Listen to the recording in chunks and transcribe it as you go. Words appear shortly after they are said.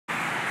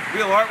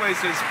Real Artways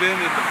has been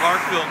in the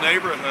Parkville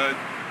neighborhood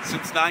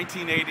since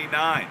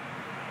 1989.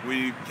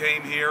 We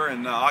came here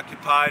and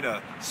occupied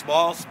a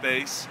small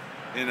space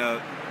in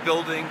a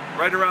building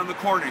right around the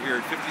corner here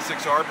at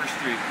 56 Arbor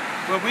Street.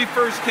 When we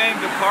first came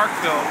to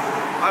Parkville,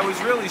 I was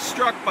really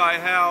struck by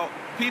how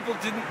people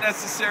didn't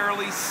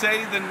necessarily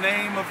say the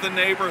name of the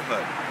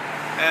neighborhood.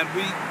 And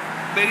we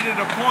made it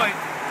a point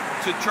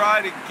to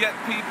try to get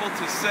people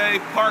to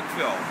say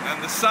Parkville.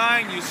 And the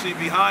sign you see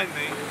behind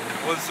me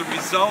was the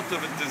result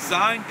of a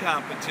design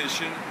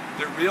competition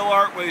that Real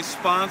Artways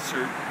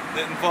sponsored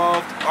that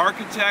involved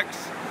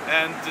architects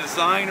and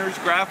designers,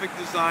 graphic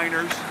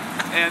designers,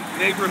 and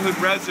neighborhood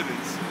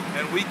residents.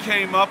 And we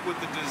came up with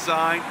the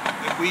design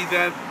that we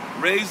then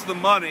raised the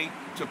money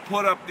to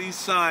put up these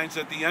signs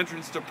at the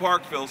entrance to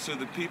Parkville so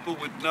that people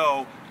would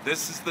know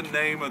this is the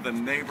name of the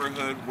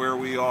neighborhood where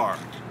we are.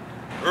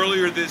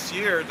 Earlier this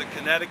year, the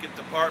Connecticut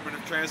Department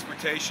of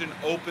Transportation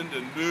opened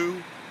a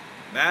new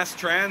mass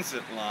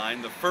transit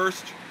line, the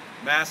first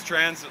mass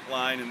transit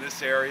line in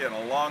this area in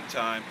a long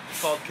time,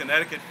 called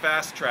Connecticut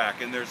Fast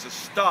Track, and there's a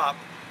stop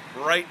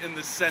right in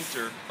the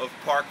center of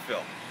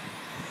Parkville.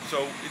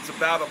 So it's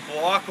about a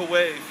block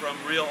away from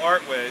Real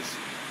Artways,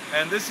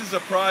 and this is a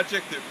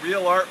project that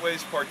Real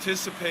Artways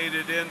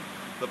participated in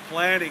the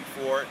planning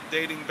for,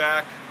 dating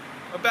back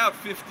about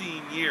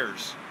 15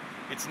 years.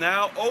 It's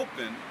now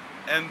open,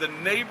 and the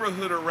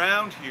neighborhood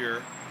around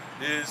here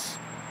is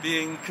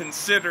being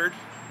considered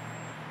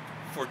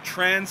for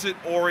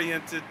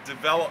transit-oriented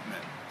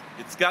development.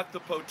 It's got the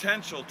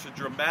potential to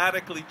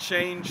dramatically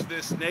change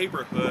this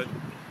neighborhood,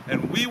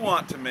 and we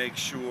want to make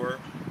sure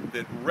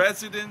that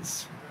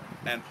residents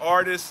and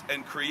artists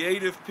and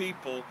creative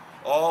people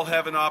all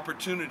have an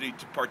opportunity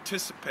to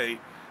participate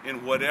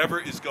in whatever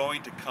is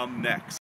going to come next.